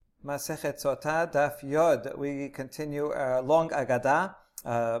Masechet Sotah, Daf Yod. We continue a long Aggadot,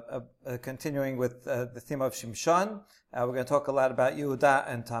 continuing with the theme of Shimshon. We're going to talk a lot about Yehuda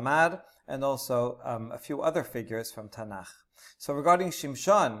and Tamar, and also a few other figures from Tanakh. So regarding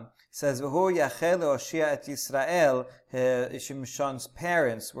Shimshon, it says, V'hu yachel le'oshia et Yisrael. Shimshon's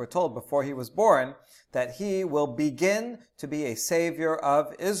parents were told before he was born that he will begin to be a savior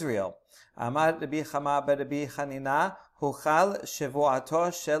of Israel. Amar Rabbi Chama bar Rabbi Chanina, Huchal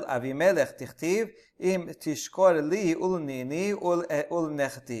shevuato shel Avimelech tichtiv im tishkor li ulnini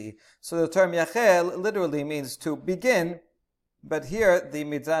ulnechti. So the term yachel literally means to begin, but here the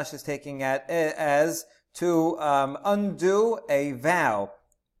Midrash is taking it as to undo a vow,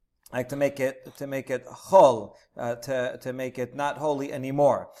 like to make it chol, to make it not holy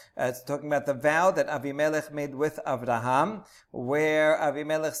anymore. It's talking about the vow that Avimelech made with Avraham, where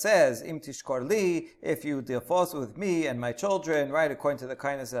Avimelech says, Im tishkor li, if you deal falsely with me and my children, right, according to the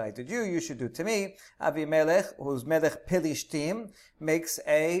kindness that I did you, you should do to me. Avimelech, who's Melech Pilishtim, makes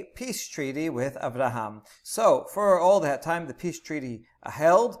a peace treaty with Avraham. So, for all that time, the peace treaty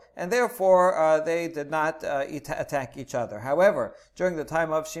held, and therefore they did not attack each other. However, during the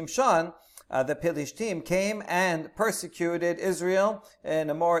time of Shimshon, the Pilishtim came and persecuted Israel in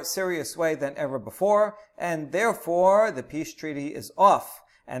a more serious way than ever before, and therefore the peace treaty is off,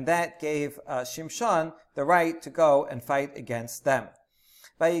 and that gave Shimshon the right to go and fight against them.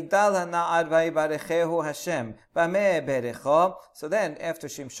 So then, after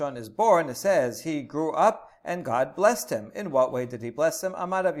Shimshon is born, it says he grew up and God blessed him. In what way did he bless him?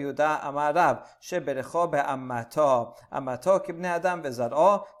 Amar Rav Yehuda, Amar Rav, sheberecho be'ammato. Ammato kibnei adam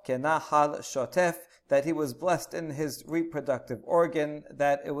ve'zar'o kenahal shotef. That he was blessed in his reproductive organ,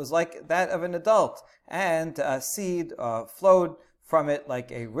 that it was like that of an adult, and seed flowed from it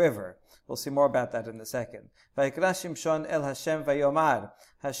like a river. We'll see more about that in a second. Vayikra Shimshon el Hashem vayomar,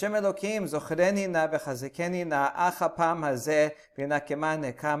 Hashem Elokim zochreni na v'chazekeni na achapam hazeh v'nakema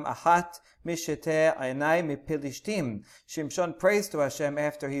nekam achat mishete einai mipilishtim. Shimshon prays to Hashem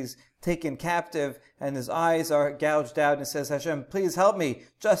after he's taken captive and his eyes are gouged out, and says, Hashem, please help me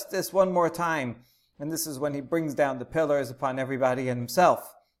just this one more time. And this is when he brings down the pillars upon everybody and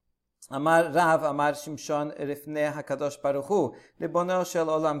himself. Amar Rav, Amar Shimshon, Rifnei HaKadosh Baruch Hu, Ribono shel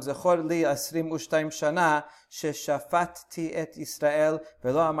Olam, Zechor li 22 shana, sheshafatti et Yisrael,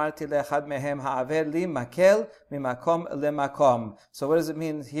 velo amarti le'echad mehem ha'aver li makel mimakom lemakom. So what does it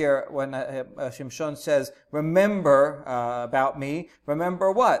mean here when Shimshon says, remember about me?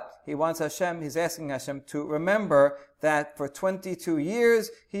 Remember what? He wants Hashem, he's asking Hashem to remember that for 22 years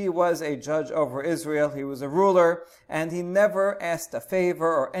he was a judge over Israel, he was a ruler, and he never asked a favor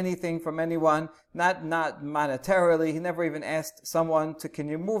or anything from anyone, not monetarily. He never even asked someone to, can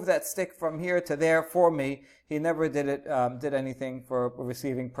you move that stick from here to there for me? He never did anything for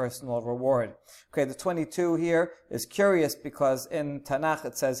receiving personal reward. Okay, the 22 here is curious because in Tanakh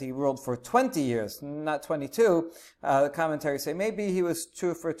it says he ruled for 20 years, not 22. The commentaries say maybe he was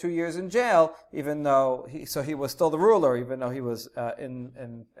for 2 years in jail, even though he was still the ruler, even though he was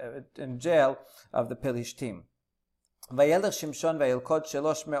in jail of the Pilishtim. Vayelech Shimshon vayilkod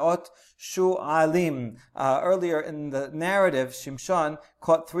 300 shu'alim. Earlier in the narrative, Shimshon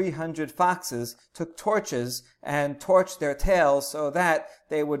caught 300 foxes, took torches, and torched their tails so that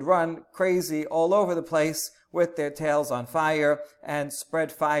they would run crazy all over the place with their tails on fire and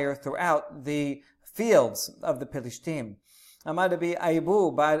spread fire throughout the fields of the Pilishtim. Amar Rabbi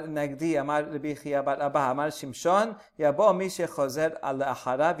Aibu bar Nagdi, Amar Rabbi Chia bar Abba, Amar Shimshon, Yabo mi shechozer al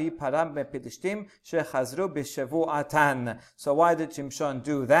acharav yiparam bepilishtim shechazru b'shavu'atan. So why did Shimshon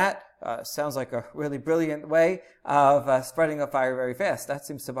do that? Sounds like a really brilliant way of spreading a fire very fast. That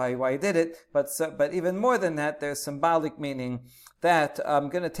seems to be why he did it. But even more than that, there's symbolic meaning that I'm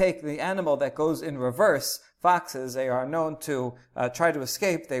going to take the animal that goes in reverse. Foxes, they are known to try to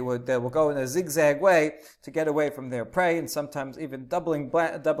escape. They will go in a zigzag way to get away from their prey, and sometimes even doubling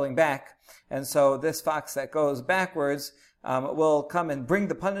back. And so this fox that goes backwards will come and bring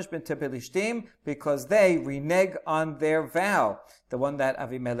the punishment to Pilishtim because they renege on their vow, the one that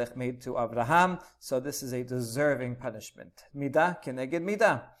Avimelech made to Avraham. So this is a deserving punishment. Midah keneged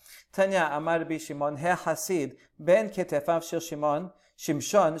midah. Tanya Amar Rabbi Shimon he Hasid ben ketefav shel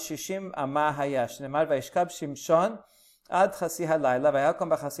Shimshon 60 ama haya. Shnemar vayishkab Shimshon ad chasi halayla vayakom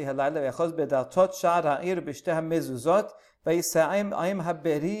b'chasi halayla vayachos bedartot sha'ar ha'ir b'shtei hamezuzot vayisa'im aim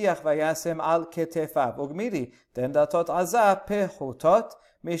haberiach vayasem al ketefav ugmiri den dartot azah pechutot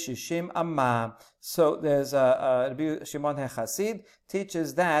mishishim amma. So there's Rabbi Shimon HaChasid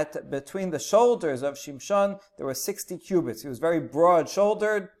teaches that between the shoulders of Shimshon there were 60 cubits. He was very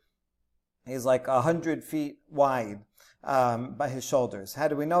broad-shouldered. He's like 100 feet wide. by his shoulders. How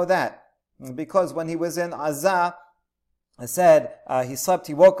do we know that? Because when he was in Azah, it said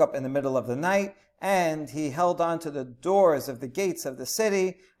he woke up in the middle of the night, and he held on to the doors of the gates of the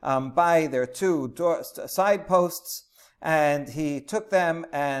city by their two side posts, and he took them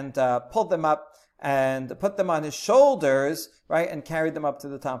and pulled them up and put them on his shoulders, right, and carried them up to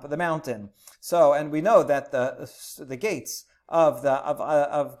the top of the mountain. So, and we know that the gates of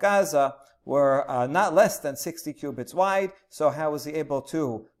Gaza were not less than 60 cubits wide. So how was he able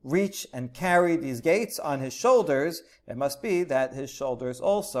to reach and carry these gates on his shoulders? It must be that his shoulders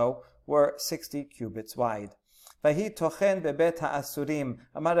also were 60 cubits wide. ויהי טוחן בבית האסורים,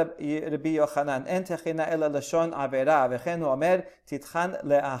 אמר רבי יוחנן, אין תחינה אלא לשון עבירה, וכן הוא אומר, תטחן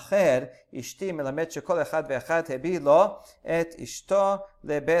לאחר, אשתי מלמד שכל אחד ואחד הביא לו את אשתו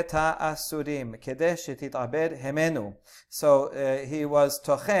לבית האסורים, כדי שתתעבר ממנו. So he was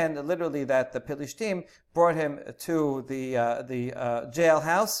טוחן, literally that the Pilishtim brought him to the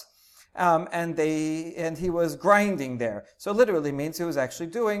jailhouse, and he was grinding there. So literally means he was actually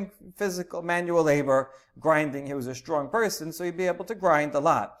doing physical manual labor, grinding. He was a strong person, so he'd be able to grind a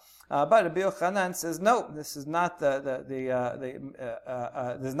lot. But Rabbi Yochanan says, no, this is not this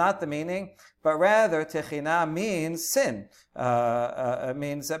is not the meaning, but rather techina means sin,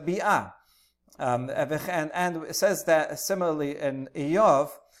 means bi'ah. And it says that similarly in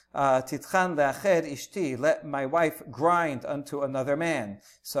Iyov, Titchan le'acher ishti, let my wife grind unto another man.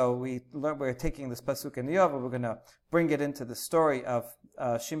 So we're taking this pasuk in Iyov, and we're going to bring it into the story of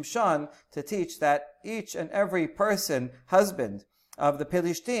Shimshon to teach that each and every person, husband of the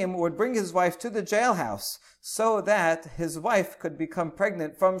Pilishtim, would bring his wife to the jailhouse so that his wife could become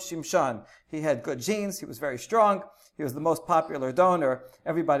pregnant from Shimshon. He had good genes, he was very strong, he was the most popular donor,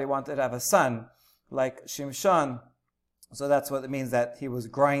 everybody wanted to have a son like Shimshon. So that's what it means that he was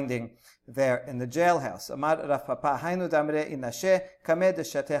grinding there in the jailhouse. Amar Rav Papa, Hainu damre inashe, kamed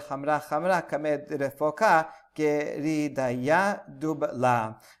shate chamra chamra, kamed refoka geridaya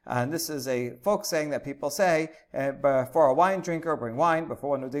dubla. And this is a folk saying that people say, for a wine drinker, bring wine, but for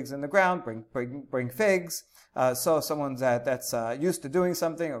one who digs in the ground, bring figs. So someone that's used to doing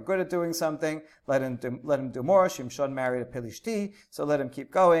something or good at doing something, let him do more. Shimshon married a Pilishti, so let him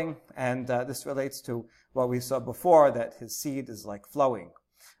keep going. And this relates to what we saw before, that his seed is like flowing.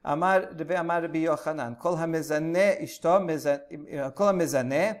 Amar Rabbi Yochanan, Kol hamezaneh ishto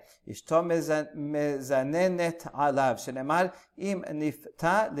mezanenet alav, shenemar im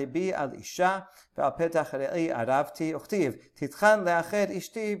nifta libi al isha ve'al petach re'i aravti uchtiv titchan le'acher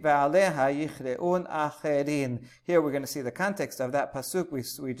ishti ve'aleha yichre'un acherin. Here we're going to see the context of that pasuk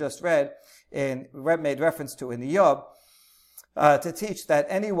we just read, made reference to in Iyov, to teach that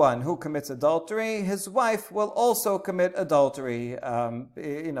anyone who commits adultery, his wife will also commit adultery.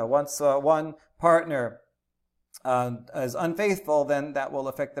 Once one partner is unfaithful, then that will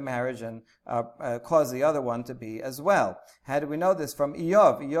affect the marriage and cause the other one to be as well. How do we know this? From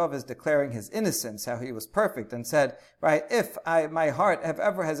Iyov. Iyov is declaring his innocence, how he was perfect, and said, right, if my heart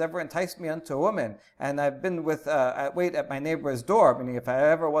has ever enticed me unto a woman, and I've been wait at my neighbor's door, meaning if I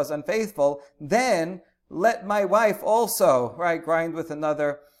ever was unfaithful, then let my wife also, right, grind with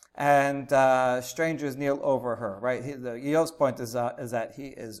another, and strangers kneel over her, right? Iyov's point is that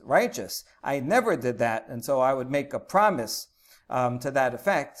he is righteous. I never did that, and so I would make a promise to that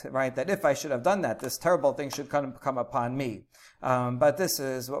effect, right? That if I should have done that, this terrible thing should come upon me. But this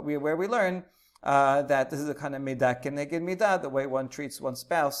is where we learn that this is a kind of midah keneged midah, the way one treats one's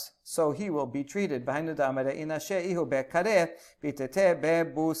spouse, so he will be treated. And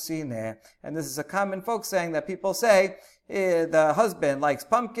this is a common folk saying that people say, the husband likes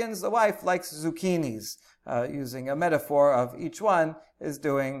pumpkins, the wife likes zucchinis, using a metaphor of each one is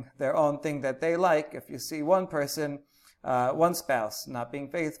doing their own thing that they like. If you see one person, one spouse not being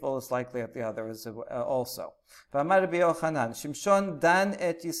faithful, it's likely that the other is also. ואמר רבי יוחנן, שמשון דן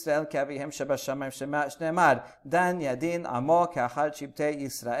את ישראל כאביהם שבשמיים שנאמר, דן ידין עמו כאחד שבטי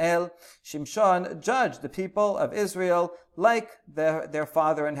ישראל. Shimshon judged the people of Israel like their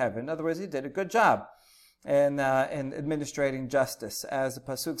father in heaven. In other words, he did a good job in administrating justice. As the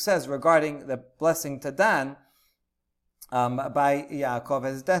pasuk says regarding the blessing to Dan, by Yaakov,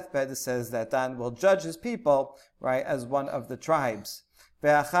 his deathbed, it says that Dan will judge his people, right, as one of the tribes.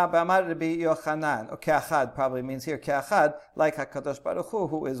 Ve'achad Rabbi Yochanan, or ke'achad probably means here ke'achad, like HaKadosh Baruch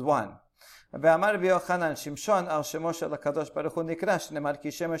Hu is one. ואמר רבי יוחנן, שמשון על שמו של הקדוש ברוך הוא נקרא, שנאמר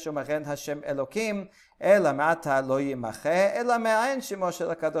כי שמש ומגן השם אלוקים, אלא מעתה לא יימחה, אלא מעין שמו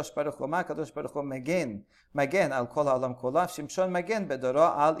של הקדוש ברוך הוא. מה הקדוש ברוך הוא מגן על כל העולם כולו, שמשון מגן בדורו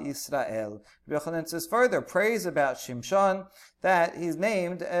על ישראל. Rabbi Yochanan says further, praise about Shimshon, that he's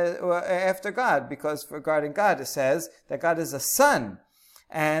named after God, because regarding God it says that God is a sun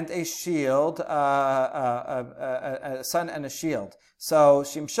and a shield, a sun and a shield. So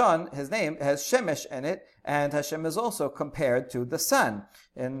Shimshon, his name, has Shemesh in it, and Hashem is also compared to the sun,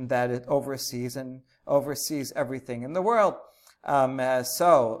 in that it oversees everything in the world. In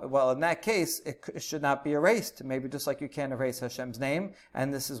that case, it should not be erased. Maybe just like you can't erase Hashem's name,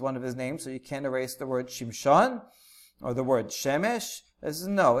 and this is one of his names, so you can't erase the word Shimshon, or the word Shemesh. It's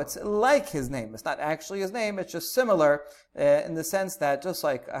like his name. It's not actually his name. It's just similar in the sense that just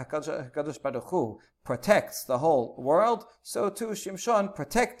like HaKadosh Baruch Hu protects the whole world, so too Shimshon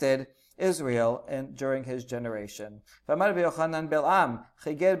protected Israel during his generation. Shimshon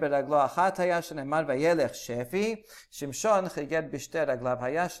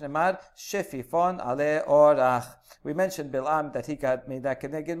We mentioned Bil'am that he got midah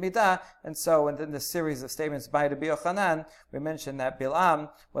keneged midah, and so within this series of statements by Rabbi Yochanan, we mentioned that Bil'am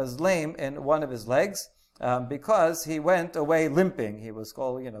was lame in one of his legs because he went away limping. He was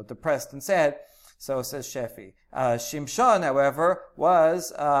called, depressed and sad. So says Shefi. Shimshon, however,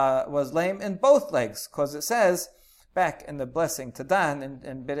 was lame in both legs, because it says back in the blessing to Dan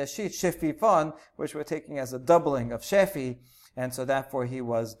in Bereshit, Shefifon, which we're taking as a doubling of Shefi, and so therefore he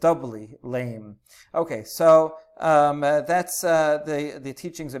was doubly lame. Okay, so that's the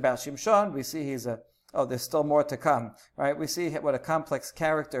teachings about Shimshon. We see there's still more to come, right? We see what a complex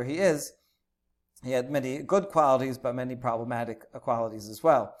character he is. He had many good qualities, but many problematic qualities as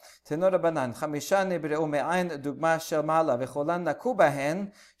well. Tenor Rabbanan, Chamisha nebreu me'ain dugma shel ma'ala v'cholan naku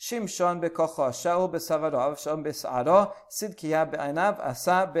bahen, Shimshon bekocho, Shaul besavarav, Shaul bes'aro, Sidkiah be'ainav,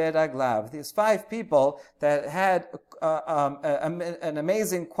 Asa be'raglav. These 5 people that had an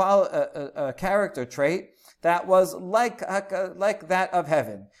amazing character trait that was like that of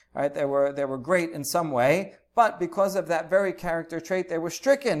heaven. Right? They were great in some way, but because of that very character trait, they were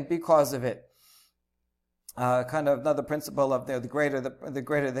stricken because of it. Kind of another principle of the greater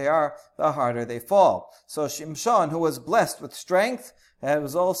they are, the harder they fall. So Shimshon, who was blessed with strength, it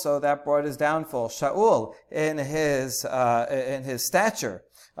was also that brought his downfall. Shaul, in his stature,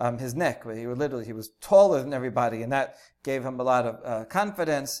 his neck, he was taller than everybody, and that gave him a lot of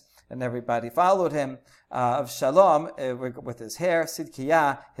confidence, and everybody followed him. Of Shalom, with his hair,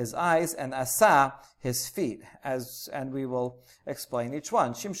 Sidkiah, his eyes, and Asa, his feet. And we will explain each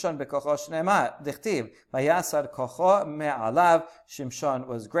one. Shimshon bekocho shneimah, dichtiv, vayasar kocho me'alav. Shimshon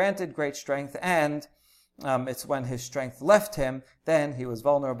was granted great strength, and it's when his strength left him, then he was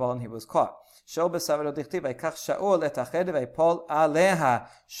vulnerable and he was caught. Shaul besavaro dichtiv, vayikach Shaul et ached vaypol aleha.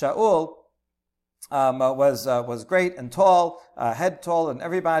 Shaul was great and tall, head tall than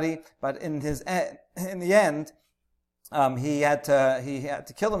everybody, but in the end, he had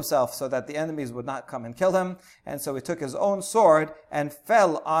to kill himself so that the enemies would not come and kill him. And so he took his own sword and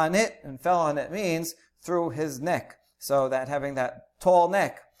fell on it. And fell on it means through his neck. So that having that tall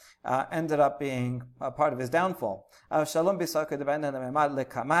neck ended up being a part of his downfall. Absalom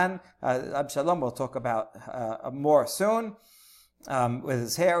we'll talk about more soon. With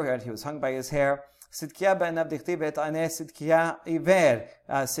his hair, he was hung by his hair. Sidkiah be'enav dichtiv et anei Sidkiah iver.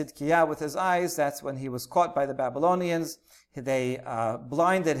 Sidkiah with his eyes, that's when he was caught by the Babylonians. They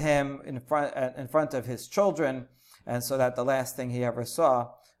blinded him in front of his children, and so that the last thing he ever saw,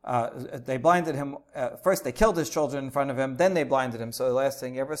 they blinded him. First they killed his children in front of him, then they blinded him, so the last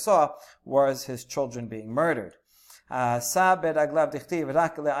thing he ever saw was his children being murdered. Sa beraglav dichtiv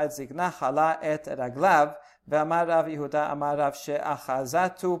rak le'ad zikna chala et raglav. Ve'amar Rav Yehuda amar Rav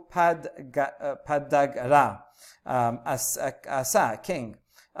she'achazatu padagra. Asa, king.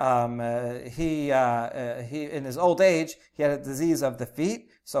 He in his old age, he had a disease of the feet.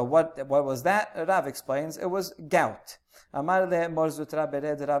 So what was that? Rav explains, it was gout. Amar le morzutra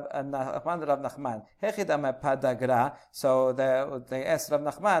bered Rav Nachman. Hechidam padagra. So they asked Rav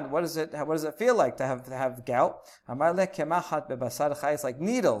Nachman, what does it feel like to have gout? Amar le kemachat bebasar chayis, like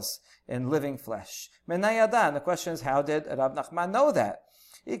needles in living flesh. Menayadan. The question is, how did Rav Nachman know that?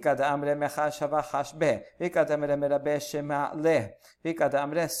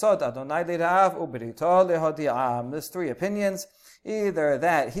 There's 3 opinions. Either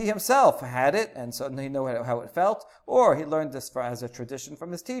that he himself had it, and so he knew how it felt, or he learned this as a tradition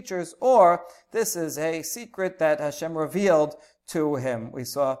from his teachers, or this is a secret that Hashem revealed to him. We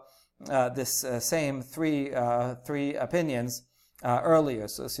saw this same three opinions earlier.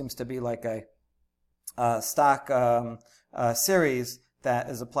 So it seems to be like a stock series that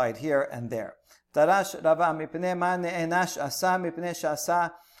is applied here and there. Darash Rava mipnei ma ne'enash asa mipnei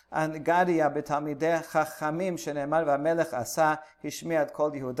she'asa an Gadia betalmidei chachamim shene'emar v'amelech asa hishmiat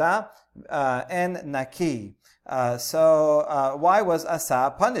kol Yehuda en naki. So why was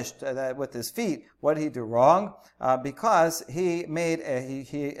Asa punished with his feet? What did he do wrong? Because he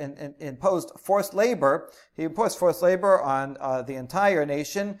imposed forced labor. He imposed forced labor on the entire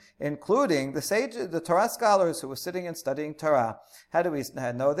nation, including the sages, the Torah scholars who were sitting and studying Torah. How do we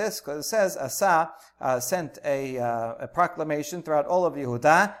know this? Because it says Asa sent a proclamation throughout all of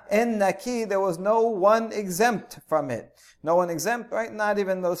Yehuda. En naki, there was no one exempt from it. No one exempt, right? Not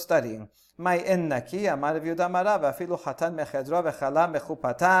even those studying. My innaki, amar Yehuda marav, afilu chatan mechedro v'chala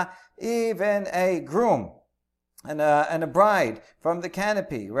mechupata, even a groom and a bride from the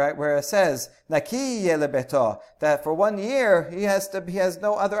canopy, right, where it says naki yelebeto, that for 1 year he has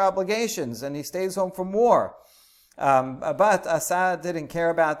no other obligations and he stays home from war. But Asa didn't care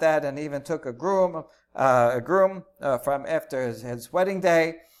about that and even took a groom from after his wedding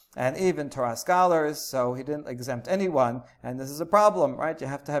day. And even Torah scholars, so he didn't exempt anyone, and this is a problem, right? You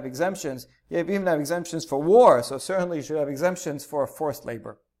have to have exemptions. You even have exemptions for war, so certainly you should have exemptions for forced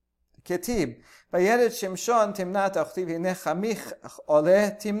labor. Ketib, Vayered Shimshon Timnata, Uchtiv Hinech Chamich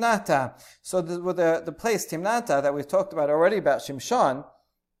Ole Timnata. So the place Timnata that we talked about already about Shimshon,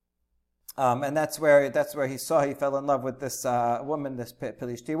 and that's where he fell in love with this woman, this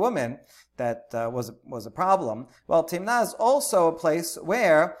Pelishti woman, that was a problem. Well, Timnah is also a place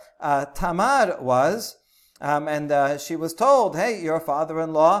where Tamar was, and she was told, hey, your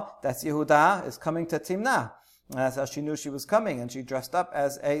father-in-law, that's Yehuda, is coming to Timnah. And that's how she knew she was coming, and she dressed up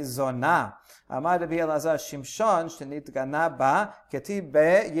as a zonah. Amar Rabbi Elazar Shimshon shenitgana ba ketib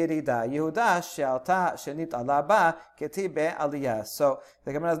be yerida. Yehuda she'alta shenitala ba ketib be aliyah. So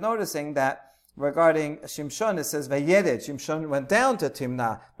the Gemara is noticing that regarding Shimshon it says vayered. Shimshon went down to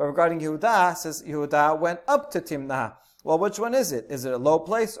Timnah, but regarding Yehuda it says Yehuda went up to Timnah. Well, which one is it? Is it a low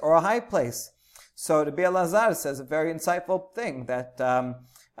place or a high place? So Rabbi Elazar says a very insightful thing that.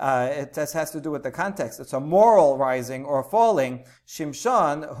 It has to do with the context. It's a moral rising or falling.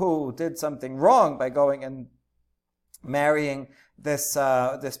 Shimshon, who did something wrong by going and marrying this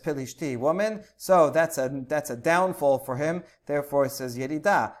Pelishti woman, so that's a downfall for him. Therefore, it says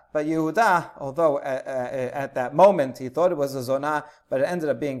Yerida. But Yehuda, although at that moment he thought it was a zonah, but it ended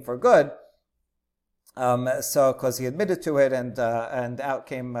up being for good. So, because he admitted to it, and out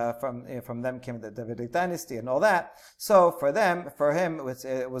came from them came the Davidic dynasty and all that. So for him,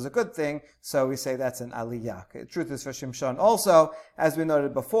 it was a good thing. So we say that's an aliyah. Okay, the truth is for Shimshon also, as we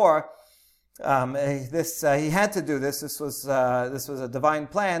noted before, he had to do this. This was a divine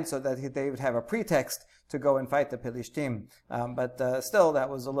plan, so that they would have a pretext to go and fight the Pelishtim. But still, that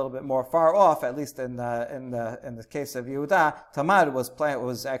was a little bit more far off. At least in the case of Yehuda, Tamar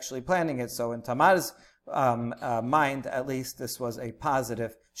was actually planning it. So in Tamar's mind, at least, this was a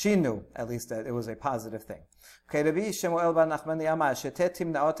positive. She knew at least that it was a positive thing. Okay, Rabbi Shemuel bar Nachmani Amar shetet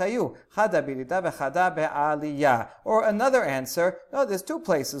timnaot hayu chada birida vechada be'aliyah. Or another answer: no, there's two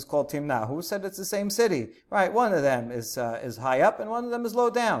places called Timnah. Who said it's the same city? Right, one of them is high up and one of them is low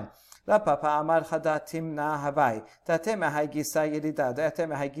down. La papa amar chada timna havai tate mehai gisa yerida tate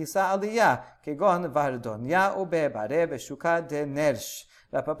mehai gisa aliyah kegon vardonya ubebare beshuka de nersh.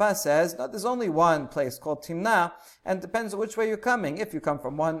 The Papa says, no, there's only one place called Timnah, and it depends on which way you're coming. If you come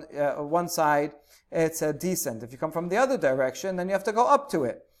from one side, it's a descent. If you come from the other direction, then you have to go up to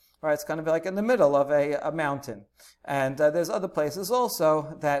it. Right? It's kind of like in the middle of a mountain. And there's other places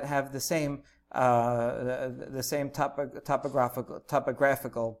also that have the same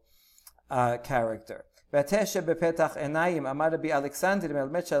topographical character. והתשע בפתח עיניים, אמר רבי אלכסנדר,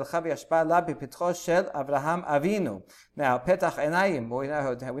 מלמד שהלכה וישבה לה בפתחו של אברהם אבינו. Now, פתח עיניים, we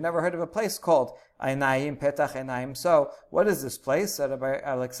never heard of a place called עיניים, פתח עיניים. So, what is this place? Rabbi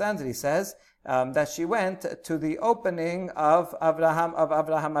Alexandri says that she went to the opening of Abraham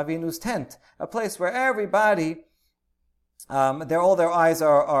Avinu's tent, a place where everybody, all their eyes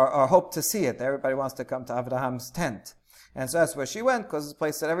are hope to see it. Everybody wants to come to Abraham's tent. And so that's where she went, because it's a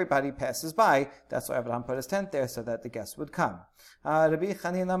place that everybody passes by. That's why Abraham put his tent there, so that the guests would come. Rabbi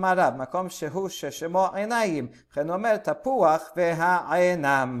Chanina Marav, Makom Shehu Sheshemo Einayim, Chenomer Tapuach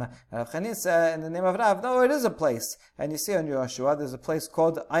Ve'ha'ainam. Chanin said in the name of Rav, no, it is a place. And you see on Yoshua, there's a place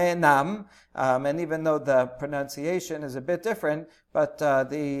called Ainam, and even though the pronunciation is a bit different, but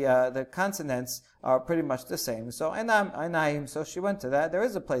the consonants are pretty much the same. So Ainam, Einayim, so she went to that. There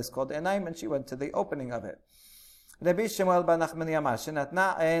is a place called Einayim, and she went to the opening of it. Rabbi Shemuel bar Nachmani amar,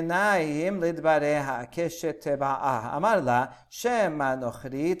 shenatna einayim lidbareha kesheteba'ah. Amar la, shema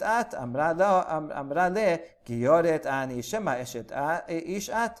nochrit at, amra le, giyoret ani, shema eshet ish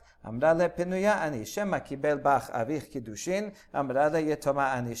at, amra le pinuya ani, shema kibel bach avich kiddushin, amra le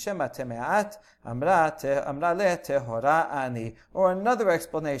yetoma ani, shema teme'at, amra le tehora ani. Or another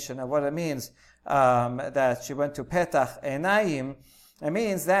explanation of what it means that she went to Petach Einayim. It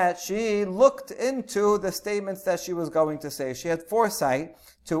means that she looked into the statements that she was going to say. She had foresight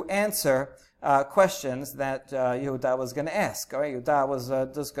to answer questions that Yehuda was going to ask. All right? Yehuda was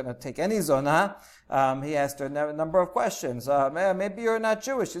just going to take any zonah. He asked her a number of questions. Maybe you're not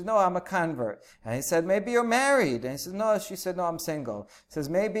Jewish. She said, no, I'm a convert. And he said, maybe you're married. And he said, no. She said, no, I'm single. He says,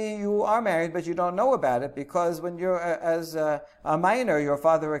 maybe you are married, but you don't know about it because when you're as a minor, your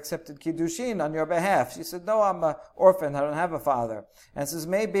father accepted kiddushin on your behalf. She said, no, I'm an orphan. I don't have a father. And says,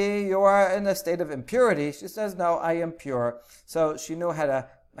 maybe you are in a state of impurity. She says, no, I am pure. So she knew how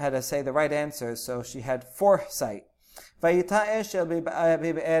to say the right answers. So she had foresight. Now, since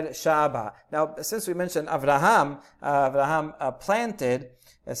we mentioned Avraham planted,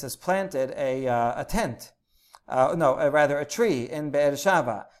 it says planted a tent. Rather a tree in Be'er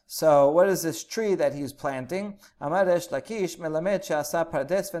Shava. So what is this tree that he's planting? So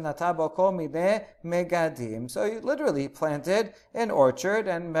he literally planted an orchard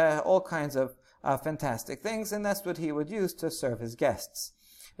and all kinds of fantastic things, and that's what he would use to serve his guests.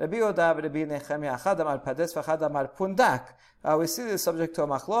 We see this subject to a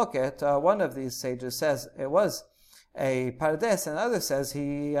machloket. One of these sages says it was a pardes, and another says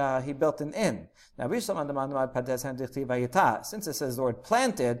he built an inn. Now, since it says the word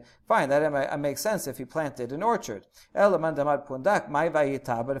planted, fine, that makes sense if he planted an orchard. But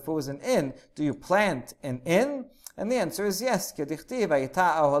if it was an inn, do you plant an inn? And the answer is yes.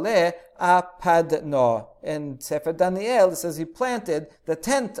 In Sefer Daniel, it says he planted the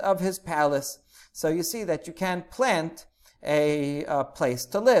tent of his palace. So you see that you can plant a place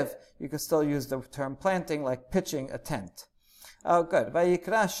to live. You can still use the term planting, like pitching a tent. Oh, good.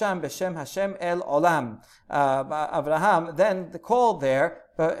 Vayikra sham b'shem Hashem el olam. Avraham then called there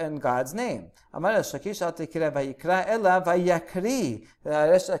in God's name. Amar Resh Lakish al tikra vayikra ela vayakri.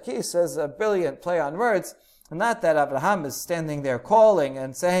 Resh Lakish says a brilliant play on words. Not that Avraham is standing there calling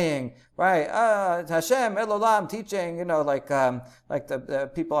and saying, right, Hashem el olam, teaching, like the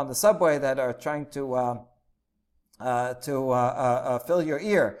people on the subway that are trying to fill your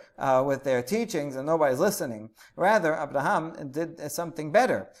ear with their teachings and nobody's listening. Rather, Abraham did something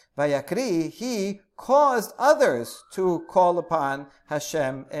better. Vayakri, he caused others to call upon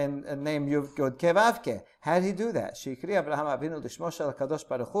Hashem in name Yud Ke Vavke. How did he do that? Shikri Abraham Avinu Lishmo Shel Kadosh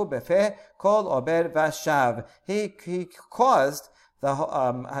Baruch Hu Befeh Kol Ober Vashav. He caused the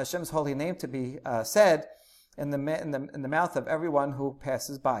Hashem's holy name to be said in the mouth of everyone who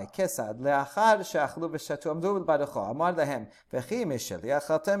passes by. Kesad leachar she'achlu v'shatu amdu v'barucho amar lahem v'chi mishel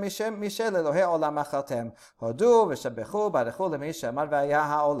yachaltem mishel Elohei olam achaltem hodu v'shabechu baruchu l'mi she'amar v'ayah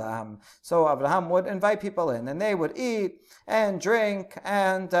ha'olam. So Abraham would invite people in, and they would eat and drink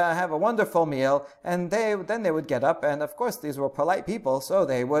and have a wonderful meal, and then they would get up, and of course these were polite people, so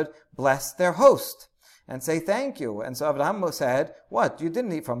they would bless their host and say thank you. And so Abraham said, what? You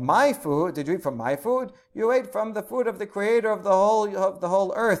didn't eat from my food? Did you eat from my food? You ate from the food of the creator of the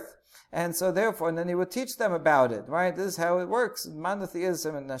whole earth. And so therefore, and then he would teach them about it, right? This is how it works,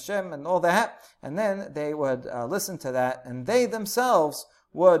 monotheism and Hashem and all that. And then they would listen to that, and they themselves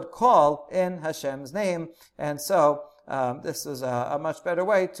would call in Hashem's name. And so this is a much better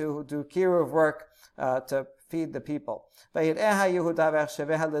way to do kiruv work, to feed the people. Back to Yehuda,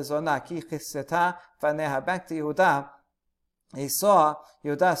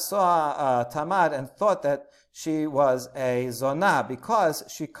 Yehuda saw Tamar and thought that she was a zonah because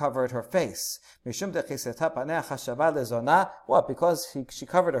she covered her face. What? Because she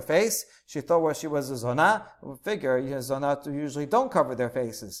covered her face? She thought she was a zonah? Figure, zonah usually don't cover their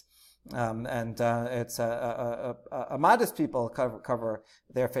faces. It's a modest people cover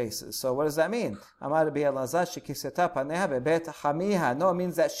their faces. So what does that mean? No, it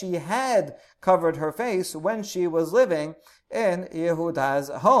means that she had covered her face when she was living in Yehuda's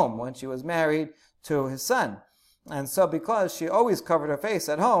home, when she was married to his son. And so because she always covered her face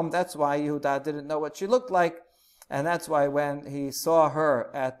at home, that's why Yehuda didn't know what she looked like. and that's why when he saw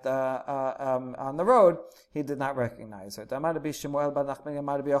her at on the road, he did not recognize her. Tamar Rabbi Shemuel bar Nachman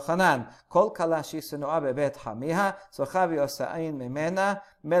Amar Rabbi Yochanan, Kol kala shesunua bebet hamiha, socha v'yosa'in mimena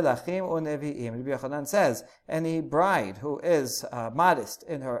melachim unevi'im. Rabbi Yochanan says, any bride who is modest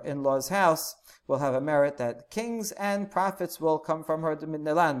in her in-law's house will have a merit that kings and prophets will come from her.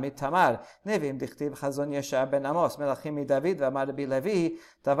 Midnelan, Tamar, Nevim, Dichtiv, Chazon Yesha ben Amos, Melachim mi David, V'amar Rabbi Levi,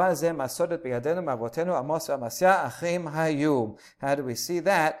 Tavar ze masoret b'yadenu, Mavotenu, Amos v'Amasya, Achim hayu. How do we see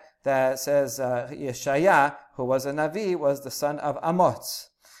that? That says Yeshaya, who was a Navi, was the son of Amos.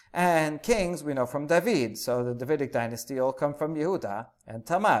 And kings, we know from David. So the Davidic dynasty all come from Yehuda and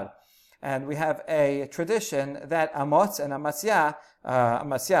Tamar. And we have a tradition that Amos and Amasya,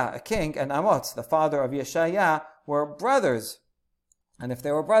 a king, and Amos, the father of Yeshaya, were brothers. And if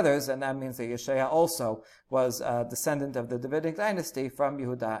they were brothers, then that means that Yeshaya also was a descendant of the Davidic dynasty from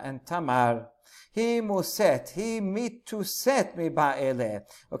Yehuda and Tamar. He muset, he mituset mi ba'ele.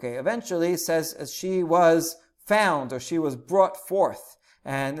 Okay, eventually it says she was found, or she was brought forth.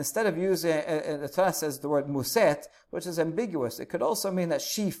 And instead of using, the Torah says the word muset, which is ambiguous, it could also mean that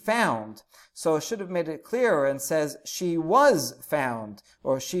she found. So it should have made it clearer and says she was found,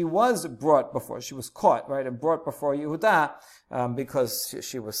 or she was brought before, she was caught, right, and brought before Yehuda, because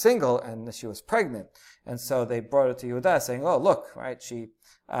she was single and she was pregnant. And so they brought her to Yehuda saying, oh, look, right, she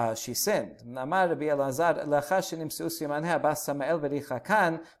sinned.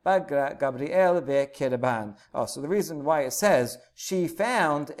 Oh, so the reason why it says she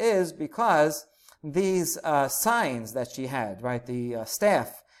found is because these signs that she had, right, the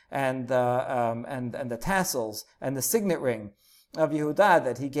staff and the tassels and the signet ring of Yehuda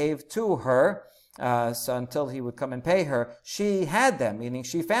that he gave to her, so until he would come and pay her, she had them, meaning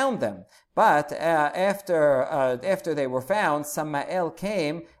she found them. But after they were found, Samael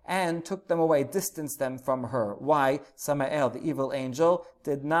came and took them away, distanced them from her. Why? Samael, the evil angel,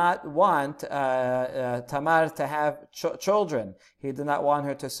 did not want Tamar to have children. He did not want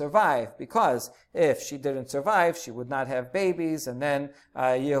her to survive, because if she didn't survive, she would not have babies, and then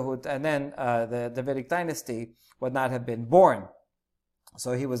the Davidic dynasty would not have been born.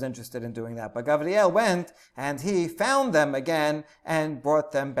 So he was interested in doing that. But Gabriel went and he found them again and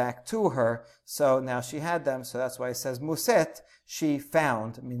brought them back to her. So now she had them. So that's why it says Muset, she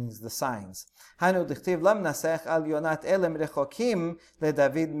found, means the signs. Hanu dichtiv lam nasech al yonat elem rechokim le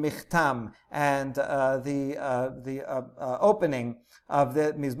David michtam. And the opening of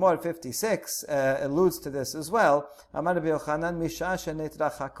the Mizmor 56 alludes to this as well. Amar Rabbi Yochanan misha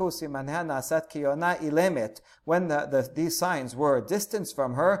shenetrachaku simanha nasat ki yona ilemet. When these signs were distanced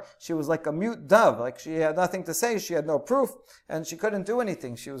from her, she was like a mute dove, like she had nothing to say, she had no proof, and she couldn't do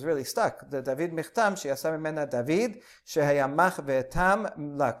anything. She was really stuck. The David michtam, she'asa mimena David, shehayamach ve'tam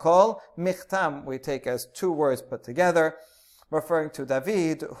lakol. Michtam we take as two words put together, referring to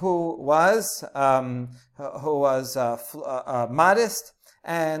David, who was modest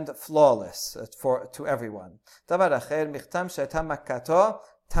and flawless to everyone. Davar acher michtam she'ayta makato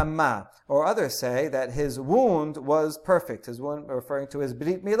Tamar, or others say that his wound was perfect. His wound, referring to his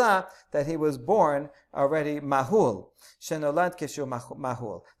Brit Milah, that he was born already mahul. Shenolad keshu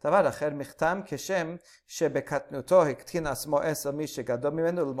mahul. Tavar acher michtam keshem shebekatnuto hiktin asmo esel mi shegado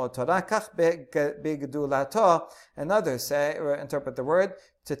mimenu l'mod Torah kach begdulato. And others say, or interpret the word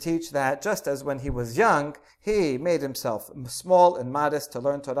to teach that just as when he was young, he made himself small and modest to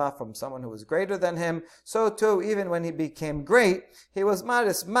learn Torah from someone who was greater than him, so too, even when he became great, he was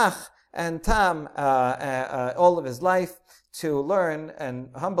modest, mach, and tam, all of his life, to learn and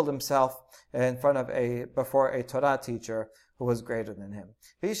humble himself before a Torah teacher who was greater than him.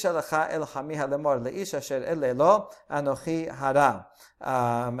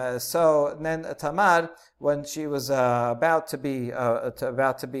 So then Tamar, when she was about to be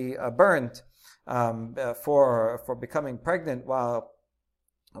burned for becoming pregnant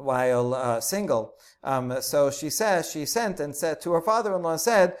while single, so she sent and said to her father-in-law,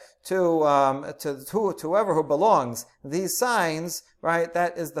 said to whoever who belongs, these signs, right,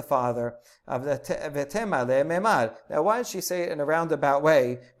 that is the father of the vetemale memar. Now why did she say it in a roundabout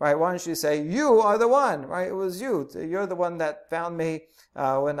way, right? Why didn't she say, you are the one, right? It was you're the one that found me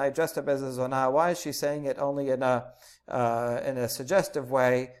when I dressed up as a zonah. Why is she saying it only in a suggestive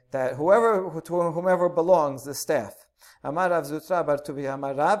way, that whomever belongs, the staff? Amar Rav Zutra bar Tuvi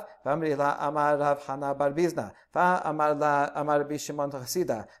Amar Rav, V'amri la Amar Rav Hana bar Bizna, V'amar la Amar Rabbi Shimon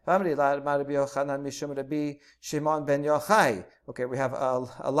Chasida, V'amri la Amar Rabbi Yochanan Mishum Rabbi Shimon ben Yochai. Okay, we have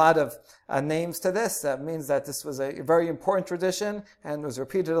a lot of names to this. That means that this was a very important tradition and was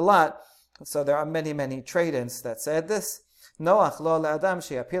repeated a lot. So there are many, many traditions that said this. Noach lo le'adam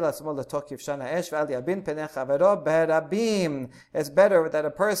sheyapil atzmo letok kivshan ha'esh ve'al yabin penei chavero berabim. It's better that a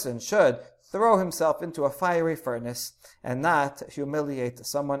person should throw himself into a fiery furnace and not humiliate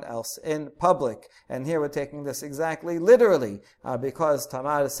someone else in public. And here we're taking this exactly literally, because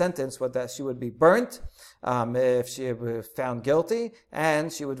Tamar's sentence was that she would be burnt if she was found guilty,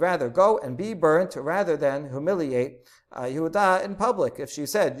 and she would rather go and be burnt rather than humiliate Yehuda in public. If she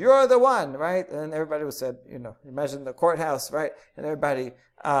said, "You're the one," right, and everybody would said, imagine the courthouse, right, and everybody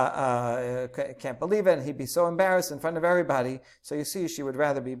can't believe it, and he'd be so embarrassed in front of everybody. So you see, she would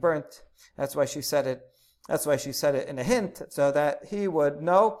rather be burnt. That's why she said it. That's why she said it in a hint, so that he would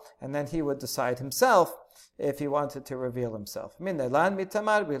know, and then he would decide himself if he wanted to reveal himself. Minelan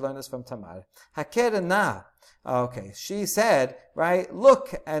mitamar, we learn this from Tamar. Haker na. Okay, she said, right,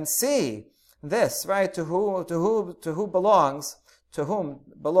 look and see this, right, to whom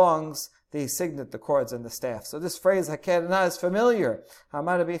belongs the signet, the cords, and the staff. So this phrase haker na is familiar.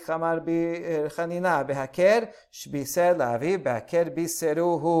 Hamar bi chanina behaker shbised lavi behaker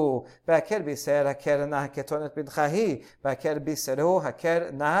biseruhu behaker bised haker na ketonet bidchahi behaker biseruhu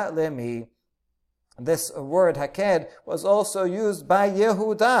haker na lemi. This word haked was also used by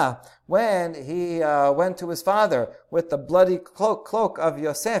Yehuda when he went to his father with the bloody cloak of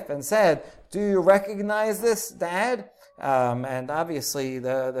Yosef and said, "Do you recognize this, Dad?" And obviously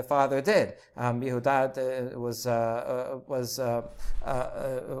the father did. Yehuda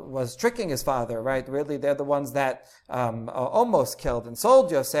was tricking his father, right? Really, they're the ones that almost killed and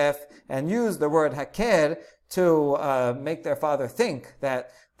sold Yosef, and used the word haked to make their father think that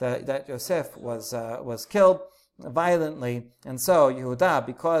Yosef was killed violently. And so Yehuda,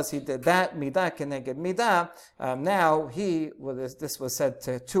 because he did that, midah keneged midah, now this was said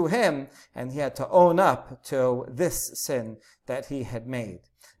to him, and he had to own up to this sin that he had made.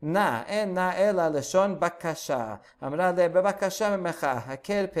 Na en na ela leshon bakasha amra le bebakasha mecha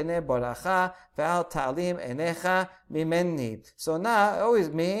haker pene boracha ve'al ta'lim enecha mimeni. So na always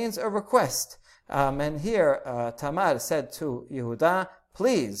means a request. And here Tamar said to Yehuda,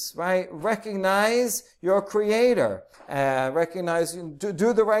 please, right, recognize your Creator.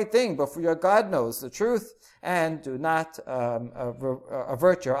 Do the right thing before your God knows the truth, and do not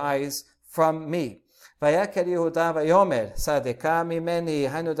avert your eyes from me. Vayaker Yehuda vayomer sadeka mimeni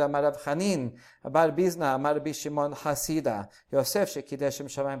hanu damar Rav Chanin bar bizna amar Rabbi Shimon Hasida Yosef shekidesh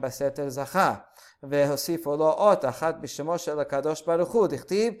shamayim baseter zacha והוסיפו לו אות אחת בשמו של הקדוש ברוך הוא,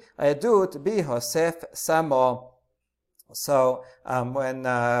 דכתיב העדות ביוסף שמו. So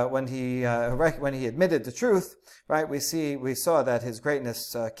when he admitted the truth, right, we saw that his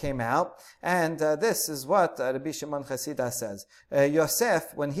greatness came out, and this is what Rabbi Shimon Chasida says.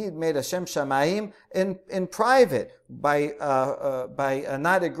 Yosef, when he made a Shem Shamayim in private by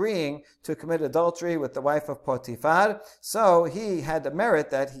not agreeing to commit adultery with the wife of Potiphar, so he had the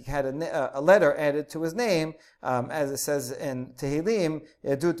merit that he had a letter added to his name, as it says in Tehillim,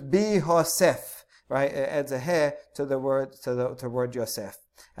 Edut bi Yosef. Right, it adds a he to the word Yosef.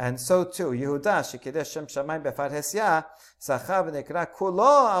 And so too, Yehuda, shekidesh Shem Shamayim befarhesia, zacha v'nekra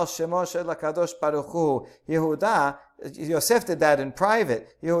kulo al shemo shel HaKadosh Baruch Hu. Yehuda, Yosef did that in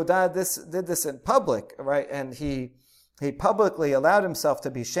private. Yehuda did this in public, right? And he publicly allowed himself to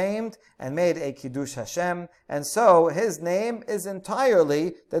be shamed and made a Kiddush Hashem. And so his name is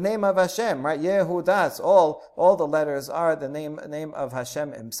entirely the name of Hashem, right? Yehuda, all the letters are the name of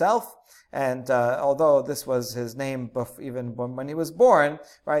Hashem himself. And although this was his name even when he was born,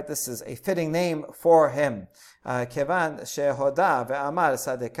 right, this is a fitting name for him. Kevan shehoda ve'amar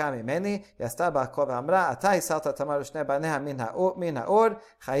sadeka mimeni yasta ba'ko ve'amra ata hisalta Tamar u'shnei baneha min ha'ur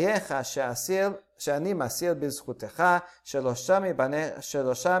chayecha she'ani masil b'zchutecha shelosha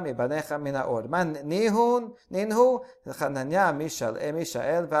mibanecha min ha'ur. Man ninhu Chananya,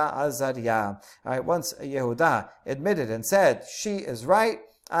 Mishael ve'Azariah. All right, once Yehuda admitted and said, she is right,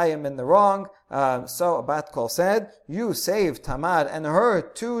 I am in the wrong. So Bat Kol said, you saved Tamar and her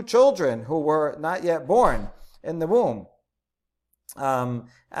 2 children who were not yet born in the womb from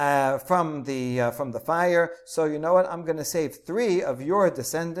the fire. So you know what? I'm going to save 3 of your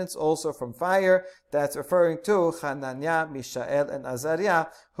descendants also from fire. That's referring to Hananiah, Mishael, and Azariah,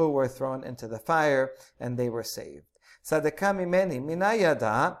 who were thrown into the fire, and they were saved. Sadeka mimeni mina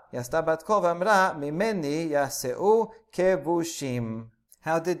yada yasta bat kol v'amra mimeni yaseu kevushim.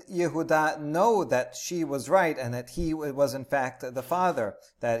 How did Yehuda know that she was right and that he was in fact the father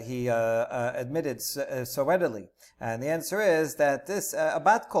that he admitted so readily? And the answer is that this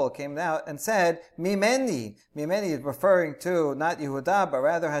Bat Kol came out and said, Mimeni. Mimeni is referring to not Yehuda, but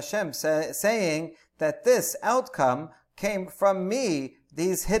rather Hashem saying that this outcome came from me,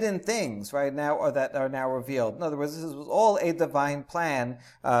 these hidden things right now, or that are now revealed. In other words, this was all a divine plan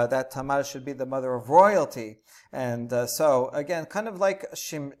that Tamar should be the mother of royalty. And so, again, kind of like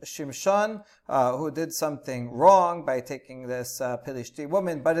Shimshon, who did something wrong by taking this Pilishti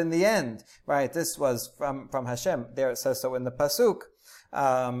woman, but in the end, right, this was from Hashem. There it says so in the Pasuk.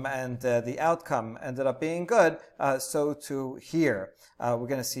 And the outcome ended up being good, so too here. We're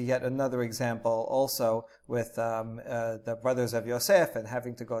going to see yet another example also with the brothers of Yosef and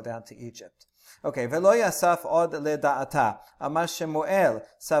having to go down to Egypt. Okay, Velo Yasaf od leda'ata. Amar Shemuel,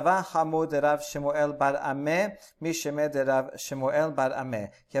 Sava Hamud Rav Shemuel bar Ameh, Mishemed Rav Shemuel bar Ameh.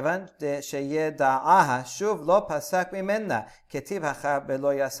 Kevan sheye da'aha, shuv lo pasak mimenna. Ketiv hacha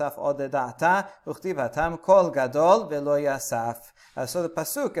velo Yasaf od leda'ata, uchtiv hatam kol gadol velo Yasaf. So the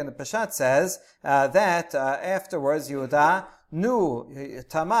Pasuk and the Peshat says that afterwards Yehuda knew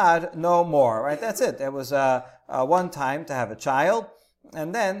Tamar no more. Right? That's it. There was one time to have a child,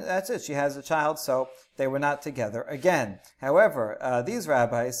 and then that's it. She has a child, so they were not together again. However, these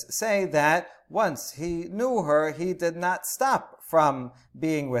rabbis say that once he knew her, he did not stop from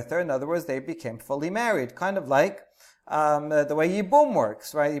being with her. In other words, they became fully married, kind of like the way Yibum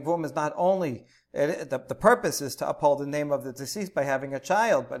works. Right? Yibum is not only the purpose is to uphold the name of the deceased by having a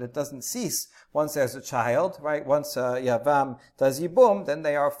child, but it doesn't cease once there's a child, right? Once Yavam does Yibum, then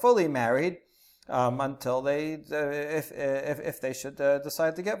they are fully married until they, if they should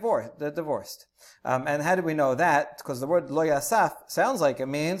decide to get divorced. And how do we know that? Because the word lo yasaf sounds like it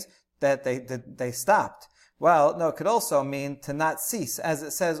means that they stopped. Well, no, it could also mean to not cease, as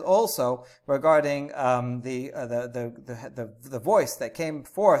it says also regarding the voice that came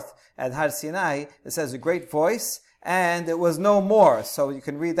forth at Har Sinai. It says a great voice, and it was no more. So you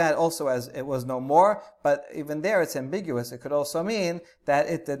can read that also as it was no more, but even there it's ambiguous. It could also mean that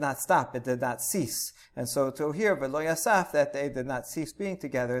it did not stop, it did not cease. And so to hear V'lo Yasaf, that they did not cease being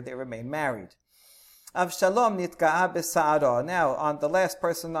together, they remained married. Avshalom nitka'a b'sa'aro. Now, on the last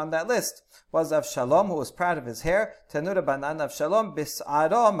person on that list was Avshalom, who was proud of his hair. Tanura banan Avshalom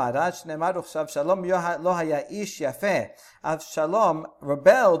b'sa'aro maraj nemaruch Avshalom lo haya ish yafeh. Avshalom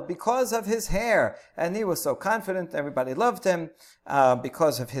rebelled because of his hair, and he was so confident. Everybody loved him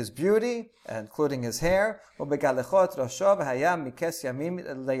because of his beauty, including his hair. Ubegalechot rosho v'haya mikes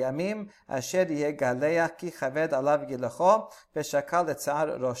yamim leyamim asher yegaleach ki chaved alav gilecho v'shakal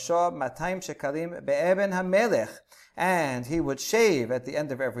etzar rosho 200 shekalim be'eben hamelech. And he would shave at the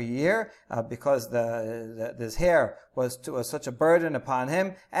end of every year because his hair was such a burden upon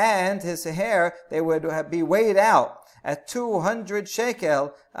him, and his hair, they would be weighed out at 200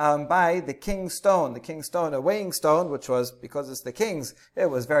 shekel by the king's stone. The king's stone, a weighing stone, which was, because it's the king's, it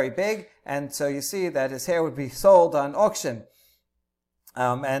was very big, and so you see that his hair would be sold on auction.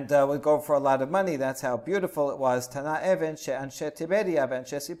 And would go for a lot of money. That's how beautiful it was. Tana Even she'anshe Tiberia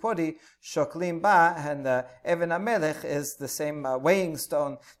v'anshe Sipori shoklim ba, and Even HaMelech is the same weighing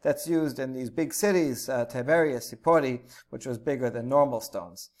stone that's used in these big cities, Tiberia, Sipori, which was bigger than normal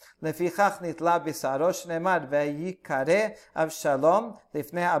stones. Lefichach nitla b'saro shneimad ve'yikare Avshalom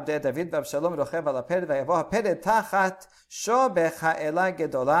lifnei abdei David v'Avshalom rochev al haped v'yavo haped tachat sho b'cha'ela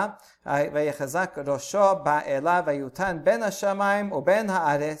gedola ויחזק ראשו באלה ויותן בין השמיים ובין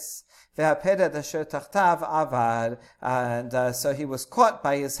הארץ והפרד אשר תחתיו עבר. And so he was caught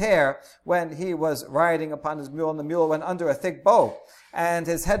by his hair when he was riding upon his mule, and the mule went under a thick bow, and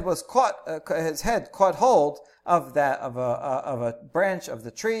his head caught hold of a branch of the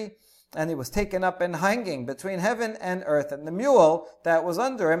tree, and he was taken up and hanging between heaven and earth. And the mule that was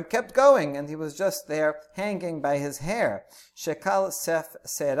under him kept going, and he was just there hanging by his hair. Shekal sef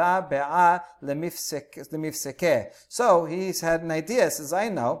sera be'a lemifsekeh. So he's had an idea. Says, I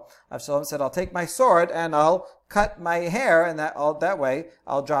know. Avshalom said, I'll take my sword and I'll cut my hair, and that way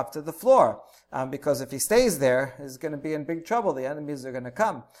I'll drop to the floor. Because if he stays there, he's going to be in big trouble. The enemies are going to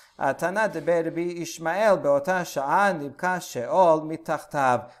come. Tana deber bi Ishmael be'ota sha'a nibka she'ol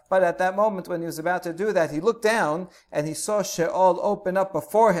mitachtav. But at that moment when he was about to do that, he looked down and he saw Sheol open up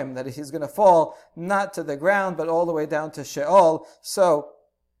before him, that he's going to fall not to the ground, but all the way down to Sheol. So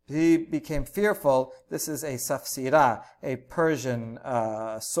he became fearful. This is a safsira, a Persian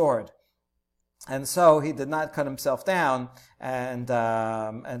sword. And so he did not cut himself down, and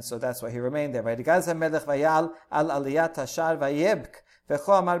so that's why he remained there. Vayigaz hamelech vayal al aliyat hashar vayibk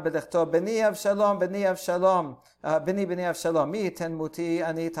v'cho amar belechto beni Avshalom beni Avshalom beni Avshalom mi iten muti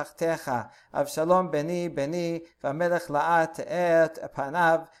ani tachtecha Avshalom beni v'amelech la'at et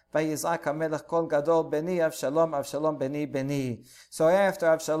panav vayizak hamelech kol gadol beni Avshalom Avshalom beni. So after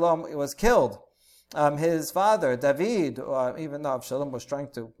Avshalom was killed, his father, David, even though Avshalom was trying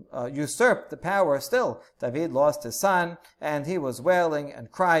to usurp the power still, David lost his son, and he was wailing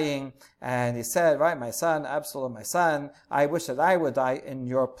and crying, and he said, right, my son, Absalom, my son, I wish that I would die in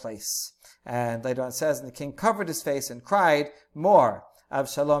your place. And later on it says, and the king covered his face and cried more.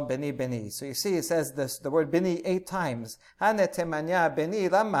 Avshalom beni beni. So you see, it says the word beni 8 times. Hane temanya beni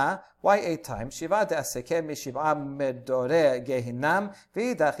lama. Why 8 times? Shiva de aseke mi shiva medore gehinam.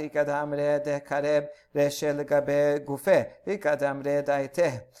 Vidachi kadam re de kareb reshe legabe gufe. Vikadam re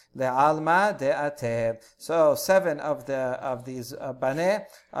daite lealma de ate. So 7 of these bane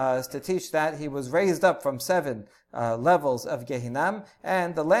is to teach that he was raised up from 7 levels of Gehinam.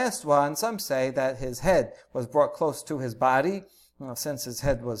 And the last one, some say that his head was brought close to his body. Since his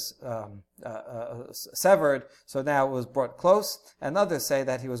head was severed, so now it was brought close. And others say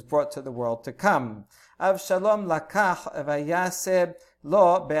that he was brought to the world to come. Avshalom lakach vayaseb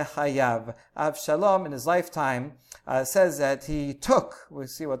lo bechayav. Avshalom in his lifetime says that he took, we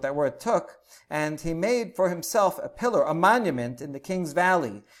see what that word took, and he made for himself a pillar, a monument in the king's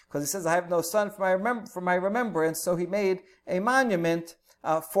valley. Because he says, I have no son for my remembrance, so he made a monument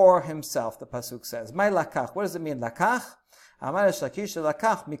for himself, the pasuk says. My lakach, what does it mean, lakach? That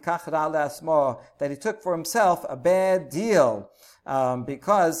he took for himself a bad deal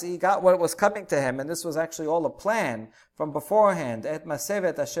because he got what was coming to him, and this was actually all a plan from beforehand. So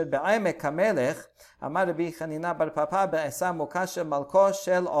Emek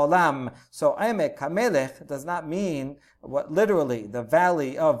Hamelech does not mean what literally the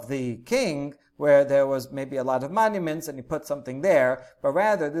valley of the king, where there was maybe a lot of monuments and he put something there, but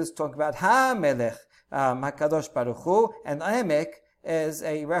rather this is talking about HaMelech, HaKadosh Baruch Hu, and Emek is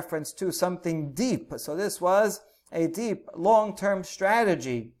a reference to something deep. So this was a deep, long-term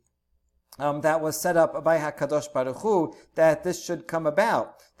strategy that was set up by HaKadosh Baruch Hu, that this should come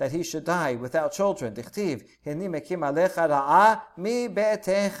about, that he should die without children. Dichtiv, Hini mekim alecha ra'a mi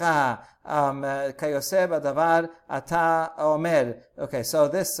betecha. Kayoseh badavar ata omer. Okay, so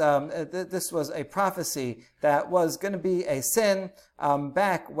this was a prophecy that was going to be a sin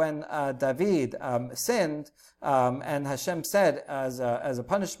back when David sinned, and Hashem said as a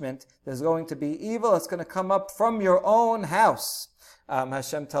punishment, there's going to be evil that's going to come up from your own house.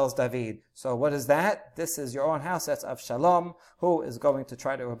 Hashem tells David. So what is that? This is your own house. That's Avshalom, who is going to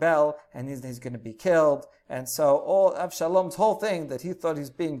try to rebel, and he's going to be killed. And so all Avshalom's whole thing, that he thought he's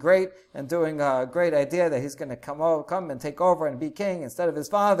being great and doing a great idea, that he's going to come and take over and be king instead of his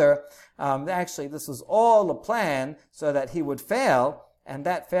father, actually this was all a plan so that he would fail, and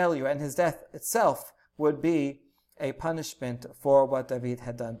that failure and his death itself would be a punishment for what David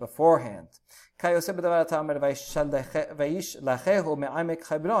had done beforehand. Kayoseh b'davar Tamar vaish lachehu me'amek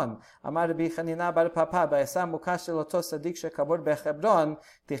Hebron. Amar Rabbi Chanina bar Papa ba'esam mukash shel oto sadik shekabur beChebron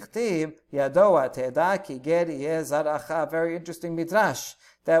tichtiv yadoa te'eda ki ger yeh zaracha. Very interesting midrash.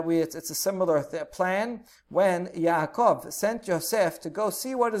 It's a similar plan. When Yaakov sent Yosef to go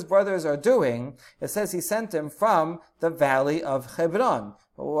see what his brothers are doing, it says he sent him from the valley of Hebron.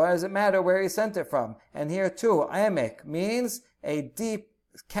 What does it matter where he sent it from? And here too, Emek means a deep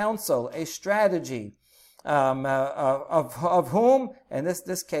counsel, a strategy of whom, in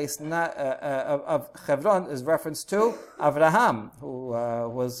this case, not of Hebron is reference to Avraham, who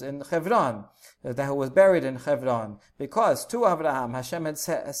was in Hebron, who was buried in Hebron, because to Avraham Hashem had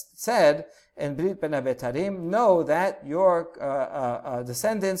said in Brit Ben Abetarim, know that your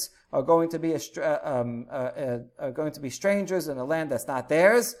descendants are going to be strangers in a land that's not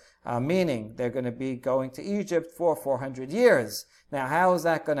theirs, meaning they're going to be going to Egypt for 400 years. Now, how is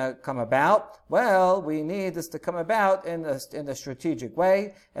that going to come about? Well, we need this to come about in a strategic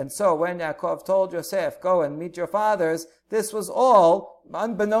way. And so when Yaakov told Yosef, go and meet your fathers, this was all,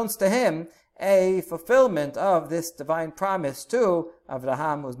 unbeknownst to him, a fulfillment of this divine promise to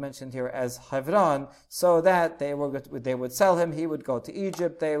Avraham, who's mentioned here as Hebron, so that they would sell him, he would go to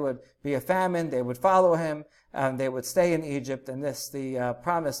Egypt, they would be a famine, they would follow him, and they would stay in Egypt, and the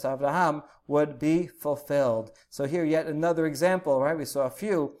promise to Avraham would be fulfilled. So here yet another example, right? We saw a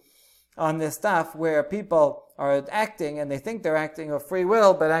few on this stuff where people are acting and they think they're acting of free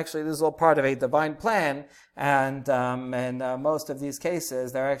will, but actually this is all part of a divine plan, and most of these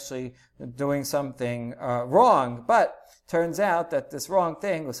cases they're actually doing something wrong, but turns out that this wrong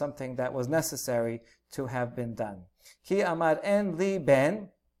thing was something that was necessary to have been done. Ki amar en li ben,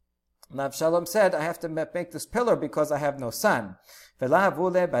 Avshalom said, I have to make this pillar because I have no son. What do you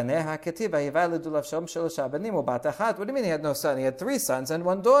mean he had no son? He had 3 sons and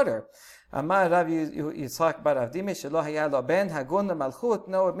 1 daughter. No, it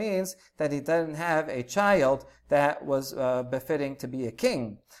means that he didn't have a child that was befitting to be a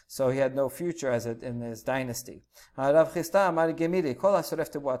king. So he had no future in his dynasty. Rav Chisda Amar Gemiri, Kol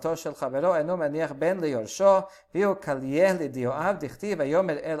hasoref tebuato shel chavero eno maniach ben liyorsho, v'hu kalieh liDyoav, dichtiv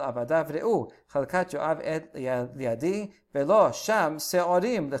vayomer el avadav re'u, chalkat Yoav et liadi, velo sham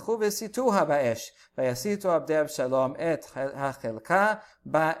seorim lechu v'situha ba'esh, v'yasitu abdei Avshalom et hachelka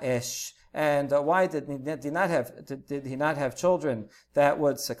ba'esh. And why did he not have children that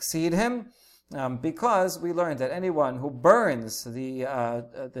would succeed him? Because we learned that anyone who burns the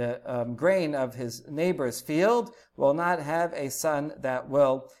grain of his neighbor's field will not have a son that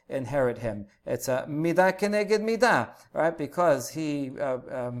will inherit him. It's a midah keneged midah, right? Because he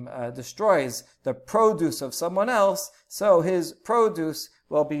destroys the produce of someone else, so his produce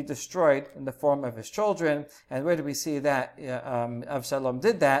will be destroyed in the form of his children. And where do we see that Avshalom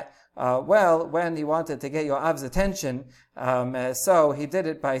did that? Well, when he wanted to get Yoav's attention, so he did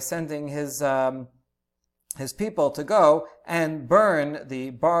it by sending his people to go and burn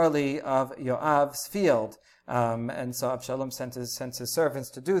the barley of Yoav's field. And so Avshalom sent his servants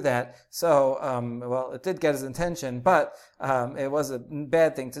to do that. So, well, it did get his attention, but it was a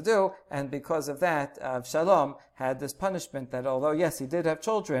bad thing to do. And because of that, Avshalom had this punishment that although, yes, he did have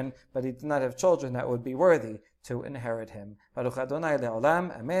children, but he did not have children that would be worthy to inherit him. Baruch Adonai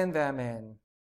le'olam, amen ve'amen.